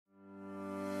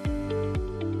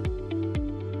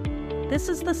This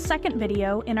is the second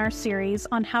video in our series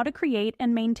on how to create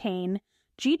and maintain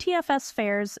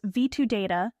GTFS-Fares V2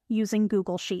 data using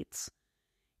Google Sheets.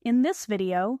 In this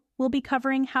video, we'll be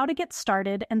covering how to get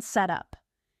started and set up.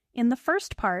 In the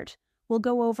first part, we'll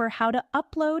go over how to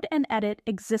upload and edit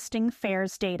existing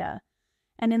Fares data.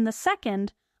 And in the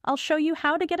second, I'll show you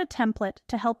how to get a template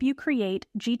to help you create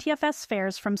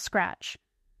GTFS-Fares from scratch.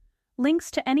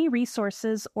 Links to any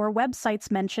resources or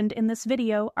websites mentioned in this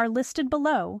video are listed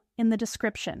below in the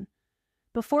description.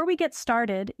 Before we get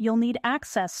started, you'll need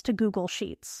access to Google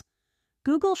Sheets.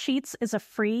 Google Sheets is a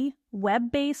free,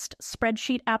 web-based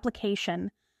spreadsheet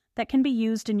application that can be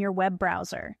used in your web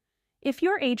browser. If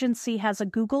your agency has a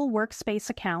Google Workspace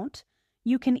account,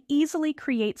 you can easily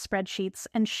create spreadsheets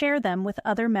and share them with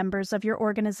other members of your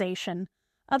organization.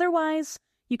 Otherwise,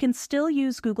 you can still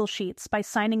use Google Sheets by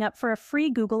signing up for a free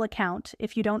Google account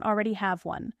if you don't already have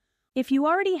one. If you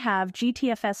already have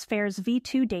GTFS-Fares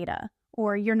V2 data,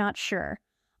 or you're not sure,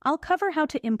 I'll cover how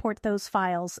to import those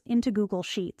files into Google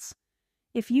Sheets.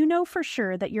 If you know for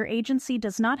sure that your agency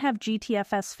does not have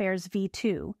GTFS-Fares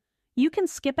V2, you can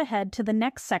skip ahead to the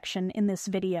next section in this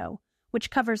video, which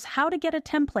covers how to get a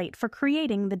template for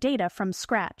creating the data from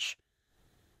scratch.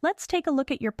 Let's take a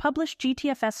look at your published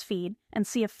GTFS feed and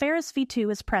see if Fares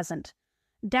V2 is present.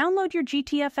 Download your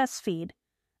GTFS feed,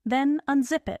 then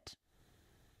unzip it.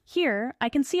 Here, I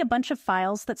can see a bunch of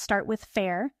files that start with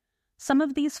Fare. Some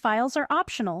of these files are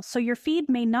optional, so your feed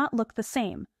may not look the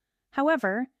same.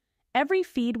 However, every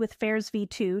feed with Fares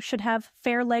V2 should have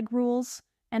Fare leg rules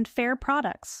and Fare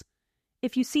products.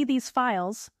 If you see these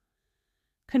files,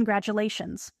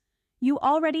 congratulations, you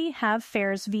already have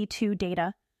Fares V2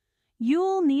 data.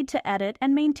 You'll need to edit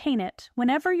and maintain it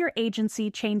whenever your agency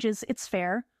changes its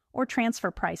fare or transfer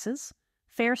prices,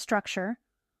 fare structure,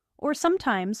 or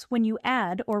sometimes when you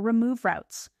add or remove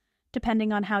routes,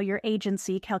 depending on how your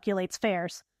agency calculates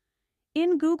fares.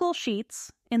 In Google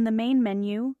Sheets, in the main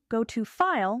menu, go to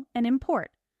File and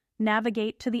Import.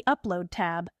 Navigate to the Upload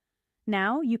tab.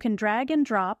 Now you can drag and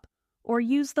drop or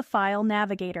use the File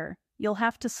Navigator. You'll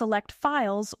have to select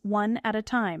files one at a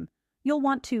time. You'll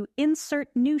want to Insert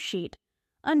New Sheet.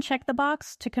 Uncheck the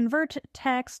box to convert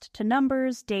text to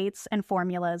numbers, dates, and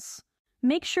formulas.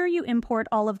 Make sure you import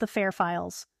all of the fare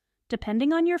files.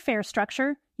 Depending on your fare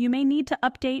structure, you may need to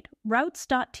update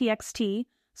routes.txt,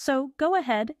 so go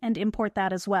ahead and import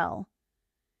that as well.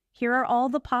 Here are all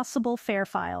the possible fare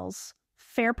files: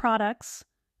 fare products,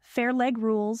 fare leg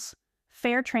rules,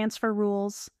 fare transfer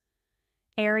rules,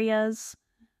 areas,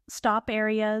 stop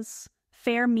areas,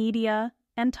 fare media,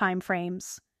 and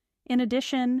timeframes. In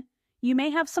addition, you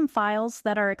may have some files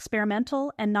that are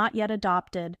experimental and not yet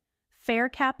adopted, fare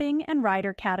capping and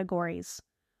rider categories.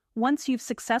 Once you've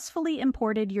successfully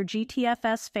imported your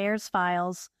GTFS-Fares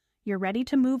files, you're ready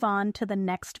to move on to the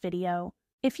next video.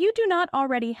 If you do not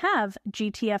already have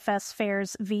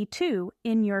GTFS-Fares V2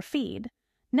 in your feed,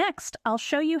 next I'll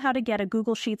show you how to get a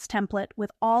Google Sheets template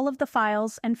with all of the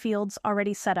files and fields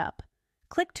already set up.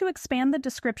 Click to expand the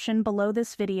description below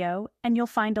this video and you'll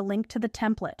find a link to the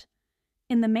template.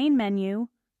 In the main menu,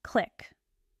 click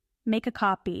Make a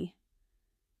copy.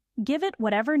 Give it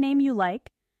whatever name you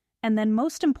like, and then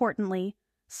most importantly,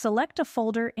 select a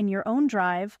folder in your own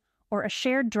drive or a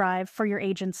shared drive for your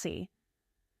agency.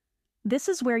 This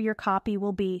is where your copy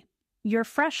will be. Your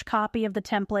fresh copy of the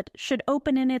template should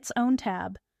open in its own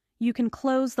tab. You can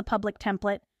close the public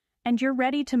template, and you're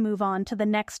ready to move on to the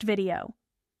next video.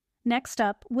 Next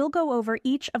up, we'll go over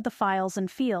each of the files and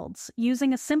fields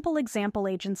using a simple example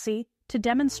agency to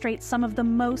demonstrate some of the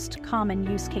most common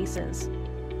use cases.